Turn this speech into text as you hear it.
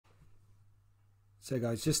So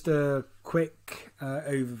guys, just a quick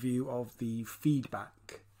overview of the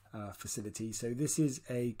feedback facility. So this is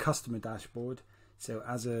a customer dashboard. So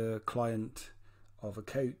as a client of a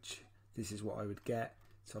coach, this is what I would get.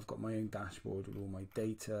 So I've got my own dashboard with all my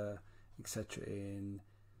data, etc. in,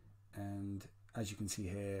 and as you can see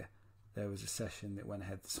here, there was a session that went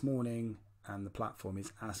ahead this morning, and the platform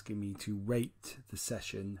is asking me to rate the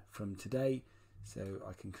session from today. So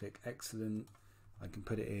I can click excellent, I can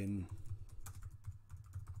put it in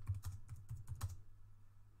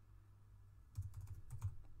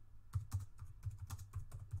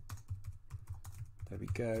there we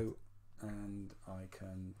go, and I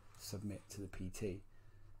can submit to the PT,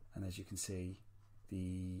 and as you can see,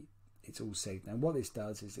 it's all saved. Now what this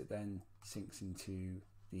does is it then syncs into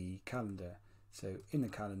the calendar. So in the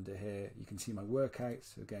calendar here you can see my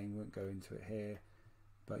workouts. So again, won't go into it here,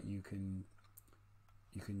 but you can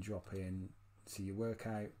drop in, see your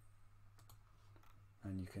workout,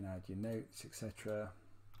 and you can add your notes, etc.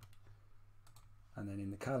 And then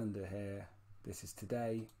in the calendar here, this is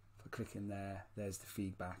today. If I click in there, there's the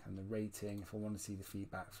feedback and the rating. If I want to see the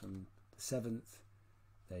feedback from the 7th,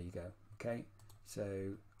 there you go. Okay,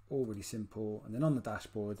 so all really simple. And then on the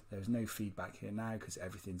dashboard, there's no feedback here now because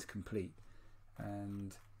everything's complete.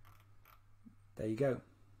 And there you go.